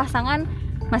cintanya pasangan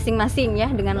masing-masing ya,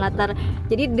 dengan latar.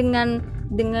 Jadi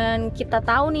dengan kita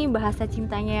tahu nih bahasa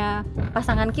cintanya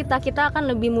pasangan kita akan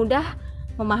lebih mudah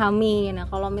memahami. Nah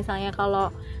kalau misalnya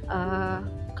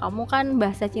kamu kan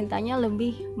bahasa cintanya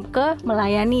lebih ke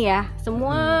melayani ya,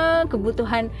 semua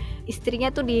kebutuhan istrinya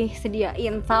tuh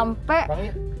disediain sampai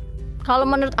kalau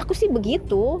menurut aku sih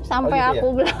begitu, sampai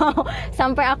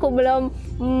aku belum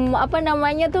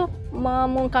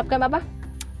mengungkapkan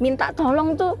minta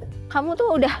tolong tuh kamu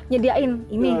tuh udah nyediain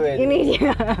ini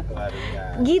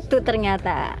gitu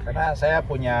ternyata. Karena saya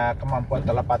punya kemampuan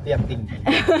telepati yang tinggi.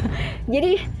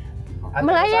 Jadi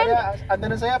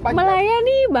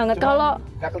melayani banget kalau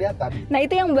nggak kelihatan. Nah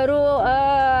itu yang baru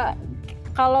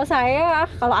kalau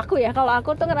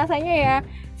aku tuh ngerasanya ya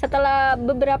setelah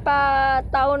beberapa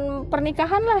tahun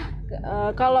pernikahan lah.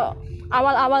 Kalau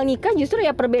awal-awal nikah justru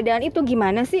ya perbedaan itu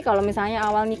gimana sih, kalau misalnya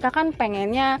awal nikah kan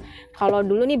pengennya, kalau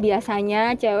dulu nih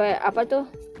biasanya cewek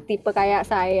tipe kayak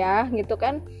saya gitu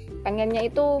kan, pengennya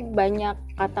itu banyak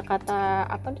kata-kata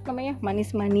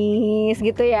manis-manis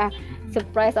gitu ya,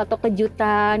 surprise atau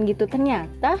kejutan gitu.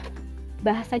 Ternyata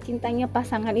bahasa cintanya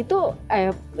pasangan itu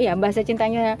bahasa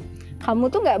cintanya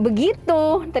kamu tuh nggak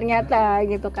begitu ternyata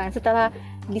gitu kan. Setelah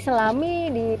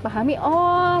dipahami,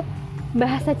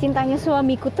 bahasa cintanya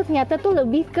suamiku tuh ternyata tuh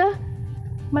lebih ke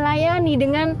melayani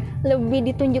dengan lebih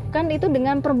ditunjukkan itu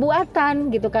dengan perbuatan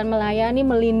gitu kan, melayani,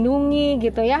 melindungi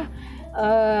gitu ya,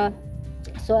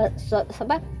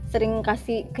 sering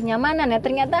kasih kenyamanan ya,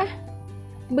 ternyata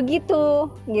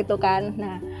begitu gitu kan.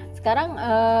 Nah sekarang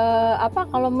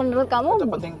kalau menurut kamu itu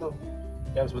penting tuh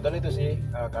ya, sebetulnya itu sih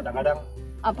kadang-kadang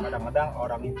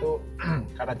orang itu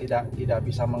karena tidak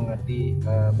bisa mengerti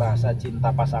bahasa cinta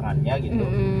pasangannya gitu.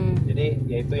 Jadi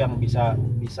ya itu yang bisa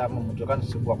memunculkan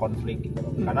sebuah konflik gitu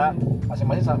loh. Karena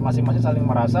masing-masing saling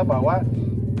merasa bahwa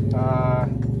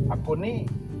aku nih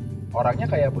orangnya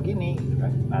kayak begini gitu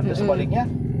kan. Nah terus sebaliknya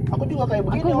aku juga kayak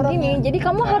begini orangnya. Jadi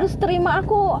kamu harus terima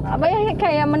aku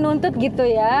kayak menuntut gitu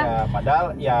ya.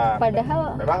 Ya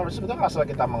padahal memang sebetulnya asal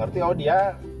kita mengerti, oh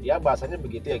dia bahasanya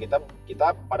begitu ya,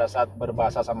 kita pada saat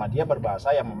berbahasa sama dia berbahasa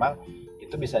yang memang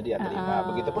itu bisa dia terima.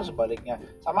 Begitupun sebaliknya,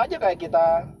 sama aja kayak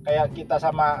kita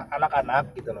sama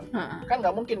anak-anak gitu loh. Kan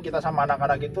nggak mungkin kita sama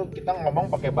anak-anak itu kita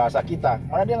ngomong pakai bahasa kita,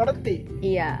 mana dia ngerti.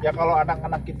 Iya. Ya kalau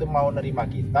anak-anak itu mau nerima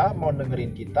kita, mau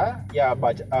dengerin kita, ya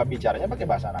bicaranya pakai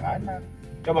bahasa anak-anak.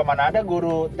 Coba mana ada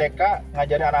guru TK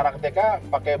ngajarin anak-anak TK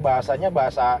pakai bahasanya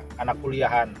bahasa anak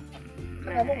kuliahan.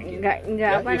 Enggak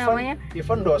ya,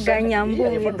 even dosen, gak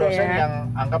nyambung even gitu dosen ya. yang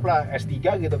anggaplah S3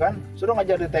 gitu kan, suruh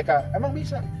ngajar di TK, emang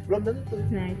bisa? Belum tentu.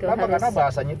 Nah, itu karena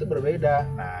bahasanya itu berbeda.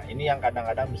 Nah ini yang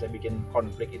kadang-kadang bisa bikin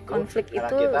konflik itu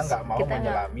karena kita nggak mau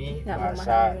menyelami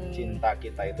bahasa cinta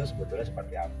kita itu sebetulnya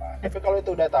seperti apa. Tapi kalau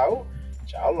itu udah tahu,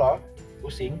 insya Allah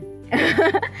pusing.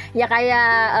 Ya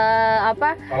kayak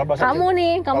kamu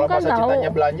nih, kamu kan tahu. Kalau bahasa cintanya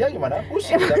belanja gimana?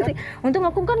 Pusing kan? Untung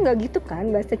aku kan nggak gitu kan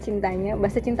bahasa cintanya.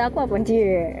 Bahasa cinta aku apa sih?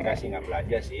 Enggak sih, nggak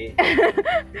belanja sih.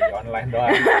 Di online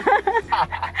doang.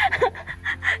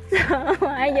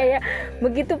 Sama aja ya.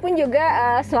 Begitupun juga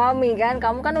suami kan.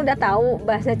 Kamu kan udah tahu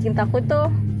bahasa cintaku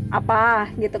tuh apa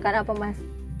gitu kan, apa Mas?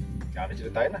 Jangan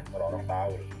diceritain lah, orang-orang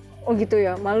tahu. Oh gitu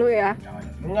ya, malu ya?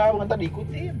 Enggak, ntar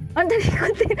diikutin.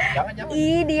 Jangan.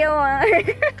 Ih dia mah.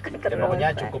 Ya,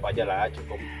 pokoknya cukup aja lah,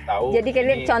 cukup tahu. Jadi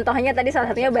kayak contohnya tadi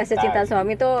salah satunya bahasa cinta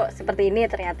suami tuh seperti ini,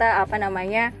 ternyata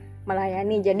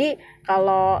melayani. Jadi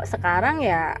kalau sekarang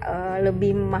ya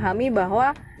lebih memahami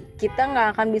bahwa kita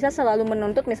nggak akan bisa selalu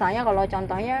menuntut, misalnya kalau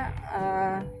contohnya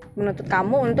menuntut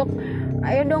kamu untuk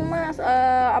ayo dong Mas,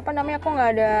 kok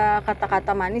nggak ada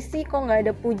kata-kata manis sih, kok nggak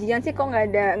ada pujian sih, kok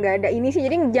nggak ada ini sih.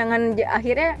 Jadi jangan,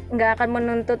 akhirnya nggak akan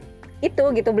menuntut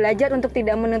itu gitu, belajar untuk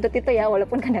tidak menuntut itu ya,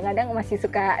 walaupun kadang-kadang masih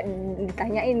suka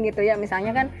ditanyain gitu ya, misalnya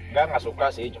kan nggak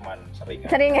suka sih, cuman sering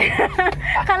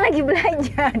kan lagi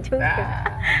belajar juga.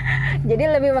 Jadi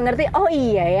lebih mengerti, oh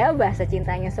iya ya bahasa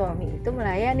cintanya suami itu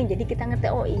melayani, jadi kita ngerti,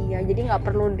 oh iya, jadi nggak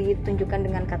perlu ditunjukkan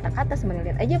dengan kata-kata,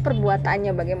 sebenarnya lihat aja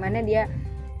perbuatannya bagaimana dia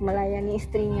melayani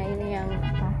istrinya ini yang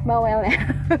bawel ya.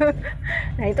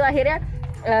 Nah itu akhirnya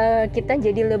kita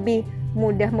jadi lebih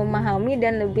mudah memahami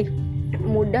dan lebih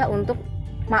mudah untuk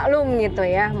maklum gitu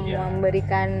ya,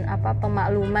 memberikan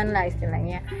pemakluman lah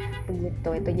istilahnya begitu.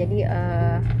 Itu jadi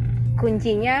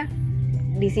kuncinya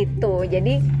di situ.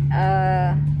 Jadi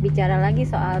balik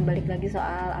lagi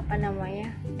soal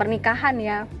pernikahan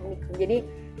ya. Jadi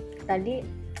tadi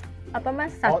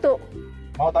Mas, satu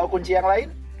mau tahu kunci yang lain?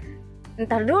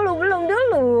 Ntar dulu, belum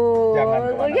dulu.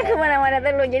 Jangan kemana-mana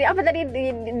dulu. Jadi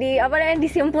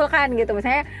disimpulkan gitu.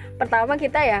 Misalnya pertama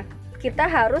kita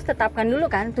harus tetapkan dulu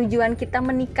kan tujuan kita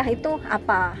menikah itu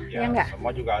apa, ya enggak?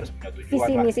 Semua juga harus punya tujuan.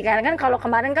 Visi misi, karena kan kalau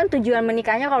kemarin kan tujuan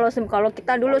menikahnya kalau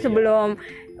kita dulu sebelum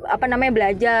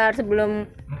belajar, sebelum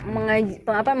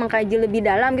mengkaji lebih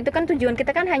dalam gitu kan, tujuan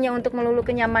kita kan hanya untuk melulu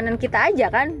kenyamanan kita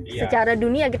aja kan. Secara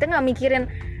dunia kita nggak mikirin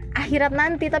akhirat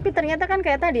nanti. Tapi ternyata kan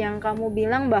kayak tadi yang kamu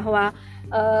bilang bahwa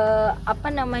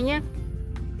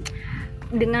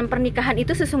dengan pernikahan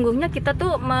itu sesungguhnya kita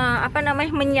tuh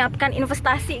menyiapkan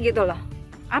investasi gitu loh.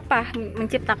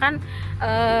 Menciptakan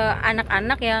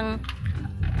anak-anak yang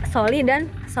solih dan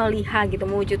solihah gitu,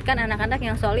 mewujudkan anak-anak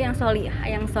yang solih, yang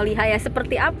solihah ya.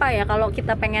 Seperti apa ya, kalau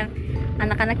kita pengen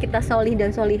anak-anak kita solih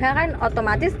dan solihah kan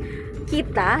otomatis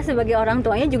kita sebagai orang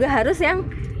tuanya juga harus yang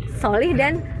solih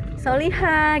dan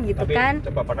solihah gitu. Tapi, kan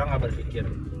coba pernah nggak berpikir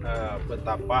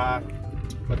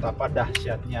betapa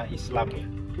dahsyatnya Islam ya,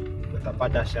 betapa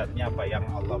dahsyatnya apa yang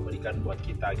Allah berikan buat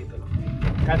kita gitu loh.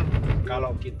 Kan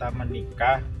kalau kita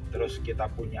menikah terus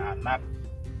kita punya anak,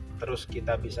 terus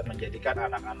kita bisa menjadikan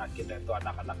anak-anak kita itu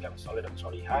anak-anak yang soleh dan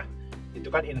solihah,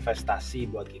 itu kan investasi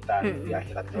buat kita di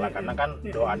akhirat kelak. Karena kan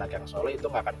doa anak yang soleh itu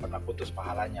nggak akan pernah putus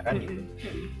pahalanya kan gitu.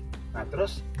 Nah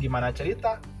terus gimana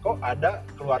cerita kok ada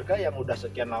keluarga yang udah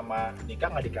sekian lama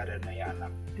nikah nggak dikaruniai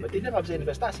anak? Berarti dia nggak bisa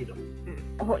investasi dong.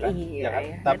 Oh kan? Iya kan?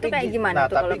 Ya. Tapi kayak gimana?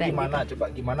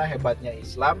 Gimana hebatnya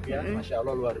Islam ya, Masya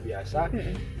Allah luar biasa.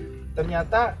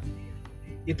 Ternyata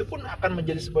itu pun akan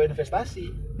menjadi sebuah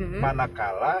investasi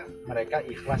manakala mereka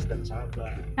ikhlas dan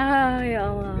sabar. Ya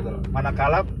Allah. Gitu loh.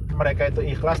 Manakala mereka itu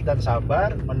ikhlas dan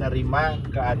sabar menerima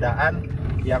keadaan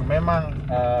yang memang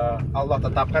Allah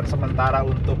tetapkan sementara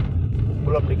untuk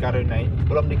belum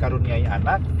dikaruniai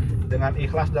anak, dengan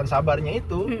ikhlas dan sabarnya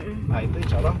itu, nah itu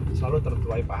insya Allah selalu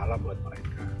tertuai pahala buat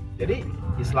mereka. Jadi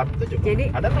Islam itu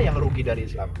coba, ada nggak yang rugi dari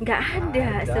Islam? Nggak ada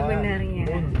sebenarnya.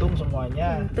 Untung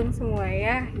semuanya. Untung semua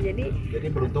ya. Jadi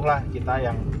beruntunglah kita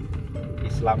yang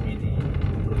Islam ini,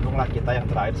 beruntunglah kita yang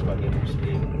terakhir sebagai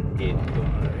Muslim gitu.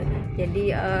 Jadi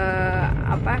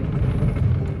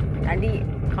tadi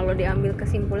kalau diambil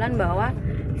kesimpulan bahwa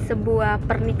sebuah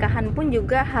pernikahan pun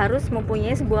juga harus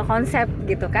mempunyai sebuah konsep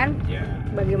gitu kan?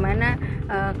 Bagaimana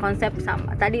konsep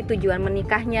sama tadi tujuan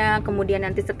menikahnya, kemudian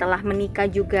nanti setelah menikah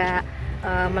juga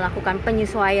melakukan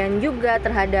penyesuaian juga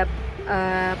terhadap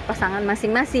pasangan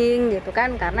masing-masing gitu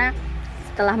kan, karena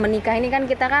setelah menikah ini kan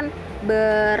kita kan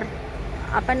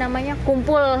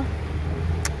kumpul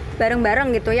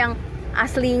bareng-bareng gitu, yang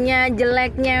aslinya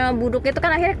jeleknya buruknya itu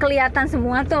kan akhirnya kelihatan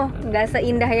semua tuh, nggak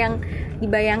seindah yang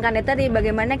dibayangkan. Itu tadi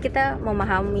bagaimana kita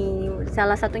memahami,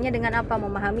 salah satunya dengan apa,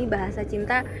 memahami bahasa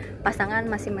cinta pasangan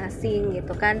masing-masing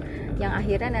gitu kan, yang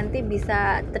akhirnya nanti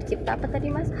bisa tercipta apa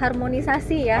tadi Mas,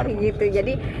 harmonisasi ya gitu.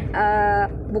 Jadi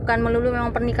bukan melulu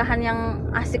memang pernikahan yang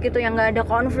asik itu yang nggak ada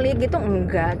konflik gitu,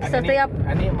 enggak. Setiap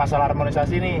ini masalah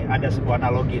harmonisasi nih ada sebuah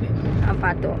analogi nih.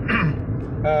 Apa tuh?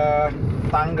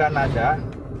 Tangga nada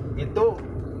itu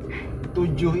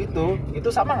 7 itu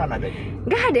sama nggak nadanya?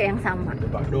 Nggak ada yang sama.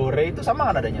 Do re itu sama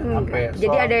nggak nadanya? Sampai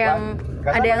jadi ada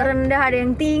yang rendah, ada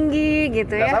yang tinggi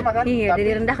gitu ya. Sama kan? Iya,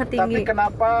 dari rendah ke tinggi. Tapi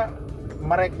kenapa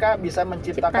mereka bisa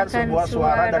menciptakan sebuah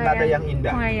suara dan nada yang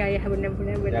indah? Oh iya benar.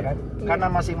 Ya kan? Iya. Karena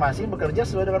masing-masing bekerja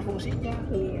sesuai dengan fungsinya.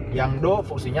 Iya. Yang do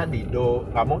fungsinya di do,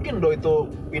 nggak mungkin do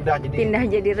itu pindah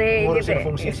jadi re, ngurusin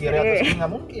gitu, fungsi si re atau si,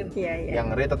 nggak mungkin. Iya. Yang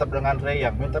re tetap dengan re,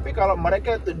 yang mi. Tapi kalau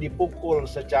mereka itu dipukul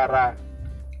secara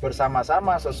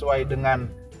bersama-sama sesuai dengan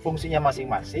fungsinya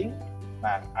masing-masing,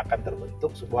 nah akan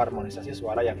terbentuk sebuah harmonisasi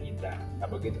suara yang indah. Nah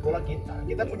begitu pula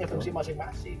kita punya fungsi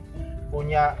masing-masing,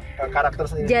 punya karakter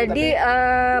sendiri. Jadi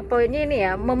poinnya ini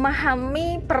ya,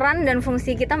 memahami peran dan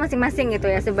fungsi kita masing-masing gitu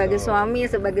ya, sebagai suami,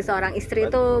 sebagai seorang istri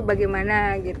itu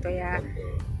bagaimana gitu ya.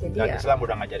 Jadi dan Islam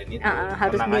udah ngajarin itu.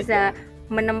 Harus bisa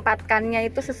menempatkannya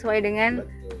itu sesuai dengan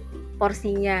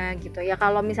porsinya gitu ya.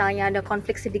 Kalau misalnya ada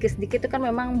konflik sedikit-sedikit itu kan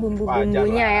memang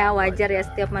bumbu-bumbunya wajar ya.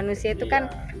 Setiap manusia itu kan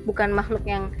bukan makhluk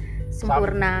yang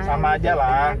sempurna. Sama aja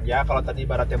lah ya. Kalau tadi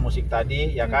ibaratnya musik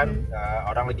tadi ya kan,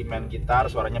 orang lagi main gitar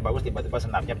suaranya bagus, tiba-tiba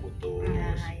senarnya putus.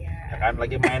 Ya kan,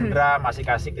 lagi main drum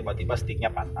asik-asik, tiba-tiba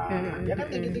sticknya patah. Ya kan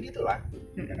kayak gitu-gitulah.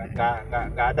 Ya kan,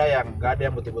 nggak ada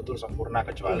yang betul-betul sempurna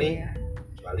kecuali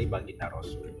baginda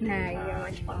Rasul. Iya,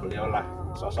 cuma beliau lah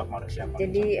sosok manusia.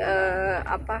 Jadi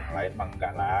lain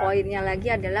enggak lah. Poinnya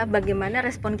lagi adalah bagaimana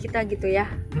respon kita gitu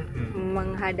ya,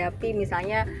 menghadapi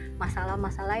misalnya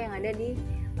masalah-masalah yang ada di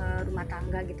rumah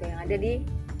tangga gitu, yang ada di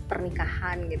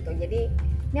pernikahan gitu. Jadi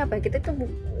ini apa, kita tuh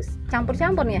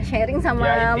campur-campur ya, sharing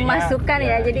sama masukan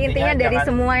ya. Jadi intinya dari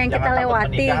semua yang kita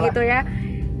lewati gitu ya.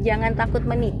 Jangan takut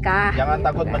menikah.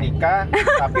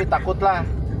 Tapi takutlah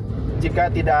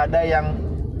jika tidak ada yang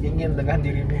ingin dengan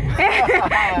dirimu.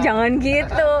 Jangan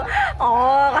gitu.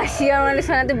 Kasihan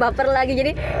manusia nanti baper lagi.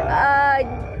 Jadi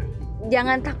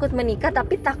jangan takut menikah,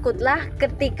 tapi takutlah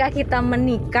ketika kita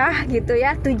menikah gitu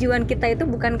ya, tujuan kita itu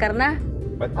bukan karena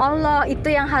Allah.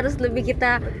 Itu yang harus lebih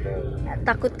kita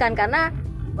takutkan, karena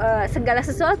segala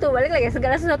sesuatu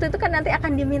itu kan nanti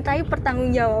akan dimintai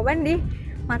pertanggungjawaban di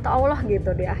mata Allah gitu,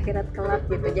 di akhirat kelak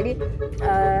gitu. Jadi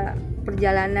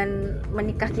perjalanan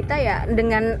menikah kita ya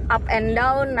dengan up and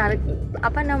down,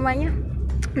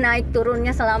 naik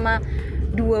turunnya selama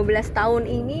 12 tahun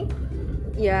ini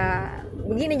ya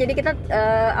begini. Jadi kita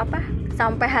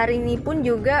sampai hari ini pun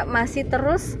juga masih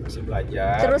terus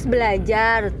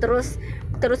belajar,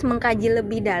 terus mengkaji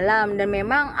lebih dalam. Dan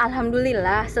memang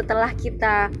alhamdulillah setelah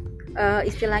kita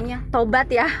istilahnya tobat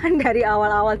ya dari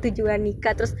awal-awal tujuan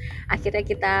nikah, terus akhirnya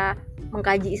kita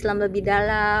mengkaji Islam lebih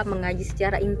dalam, mengaji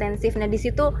secara intensif. Nah di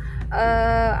situ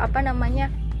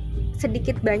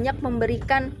sedikit banyak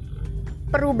memberikan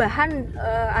perubahan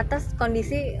atas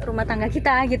kondisi rumah tangga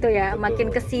kita gitu ya. Betul. Makin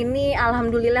kesini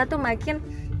alhamdulillah tuh makin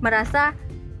merasa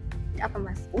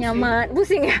nyaman,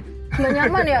 pusing ya. Nggak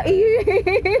nyaman ya.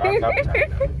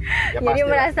 Jadi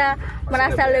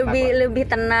merasa lebih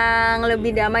tenang,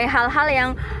 lebih damai. Hal-hal yang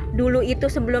dulu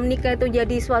itu sebelum nikah itu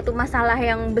jadi suatu masalah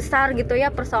yang besar gitu ya,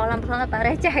 persoalan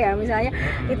receh ya misalnya,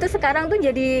 itu sekarang tuh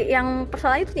jadi yang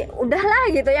persoalan itu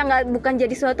udahlah gitu ya, bukan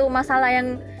jadi suatu masalah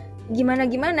yang gimana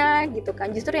gitu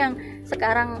kan. Justru yang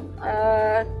sekarang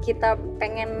kita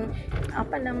pengen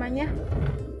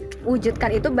wujudkan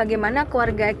itu bagaimana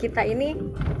keluarga kita ini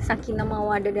sakinah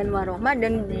mawaddah dan warohmah,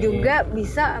 dan juga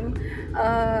bisa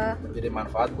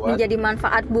menjadi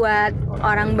manfaat buat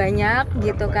orang banyak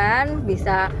gitu kan.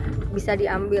 Bisa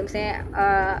diambil misalnya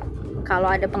kalau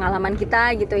ada pengalaman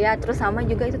kita gitu ya. Terus sama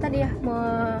juga itu tadi ya,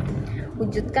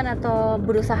 mewujudkan atau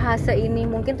berusaha seini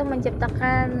mungkin tuh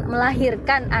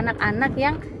melahirkan anak-anak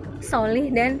yang solih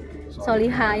dan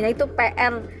solihah. Ya itu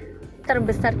PR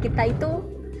terbesar kita itu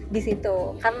di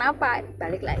situ. Karena apa?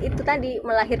 Baliklah itu tadi,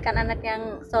 melahirkan anak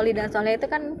yang solih dan soleh itu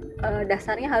kan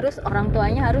dasarnya harus orang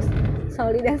tuanya harus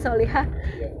solih dan solihah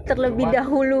terlebih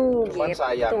dahulu cuman gitu.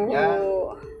 Sayangnya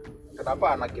kenapa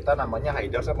anak kita namanya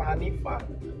Haidar sama Hanifah?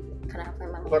 Kenapa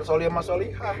emang? Bukan solih sama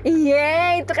solihah.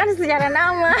 Iya, itu kan secara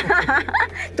nama.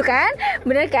 Tuh kan,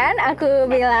 bener kan?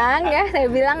 Aku bilang ya, saya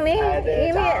bilang nih,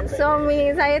 ini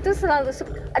suami saya tuh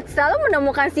selalu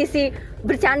menemukan sisi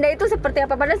bercanda itu seperti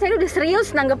apa, padahal saya udah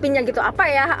serius nanggepinnya gitu. Apa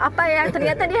ya,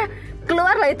 ternyata dia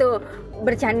keluar lah itu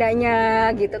bercandanya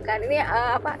gitu kan. Ini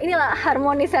inilah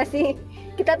harmonisasi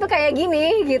kita tuh kayak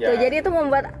gini gitu ya. Jadi itu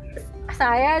membuat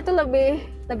saya itu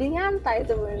lebih nyantai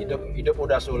itu. Hidup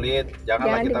udah sulit,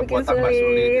 janganlah kita buat tambah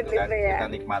sulit gitu kan. Ya. Kita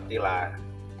nikmatilah.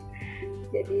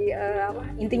 Jadi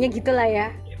intinya gitulah ya,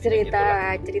 cerita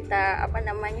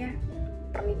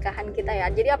pernikahan kita ya.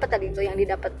 Jadi apa tadi itu yang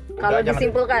didapat? Kalau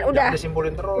disimpulkan, udah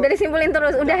disimpulin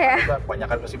terus, udah ya.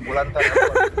 Kebanyakan kesimpulan ntar.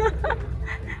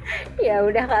 Ya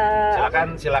udah.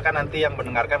 Silakan nanti yang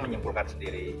mendengarkan menyimpulkan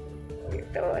sendiri.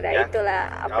 Gitu. Nah Ya.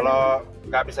 Itulah. Kalau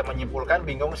nggak bisa menyimpulkan,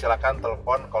 bingung, silakan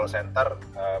telepon call center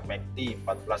McD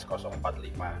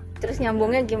 14045. Terus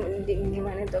nyambungnya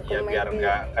gimana tuh? Ya biar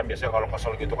nggak, kan biasanya kalau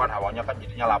kesel gitu kan hawanya kan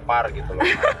jadinya lapar gitu loh.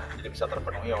 Jadi bisa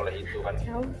terpenuhi oleh itu kan.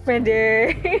 Capek deh.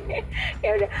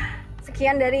 Ya udah.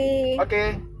 Sekian dari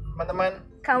Oke, teman-teman.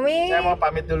 Kami. Saya mau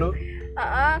pamit dulu.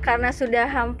 Karena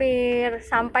sudah hampir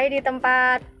sampai di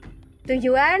tempat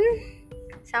tujuan.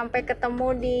 Sampai ketemu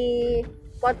di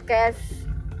podcast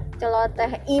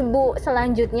celoteh ibu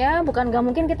selanjutnya. Gak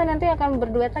mungkin kita nanti akan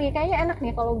berduet lagi. Kayaknya enak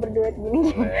nih kalau berduet gini.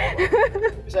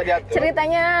 Bisa diatur.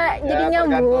 Ceritanya jadi Tergantung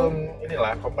nyambung.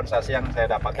 inilah kompensasi yang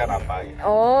saya dapatkan apa gitu.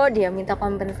 Oh, dia minta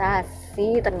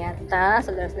kompensasi ternyata,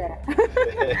 saudara-saudara.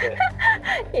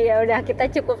 Ya udah, kita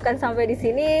cukupkan sampai di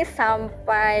sini.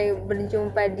 Sampai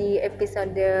berjumpa di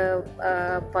episode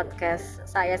podcast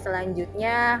saya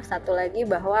selanjutnya. Satu lagi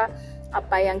bahwa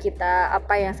apa yang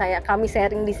kami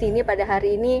sharing di sini pada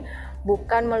hari ini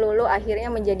bukan melulu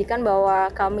akhirnya menjadikan bahwa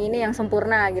kami ini yang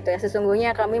sempurna gitu ya.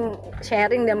 Sesungguhnya kami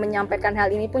sharing dan menyampaikan hal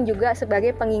ini pun juga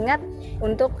sebagai pengingat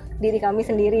untuk diri kami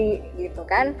sendiri gitu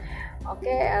kan.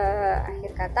 Oke,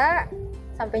 akhir kata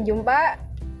sampai jumpa.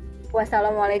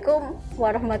 Wassalamualaikum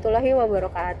warahmatullahi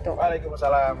wabarakatuh.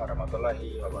 Waalaikumsalam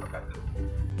warahmatullahi wabarakatuh.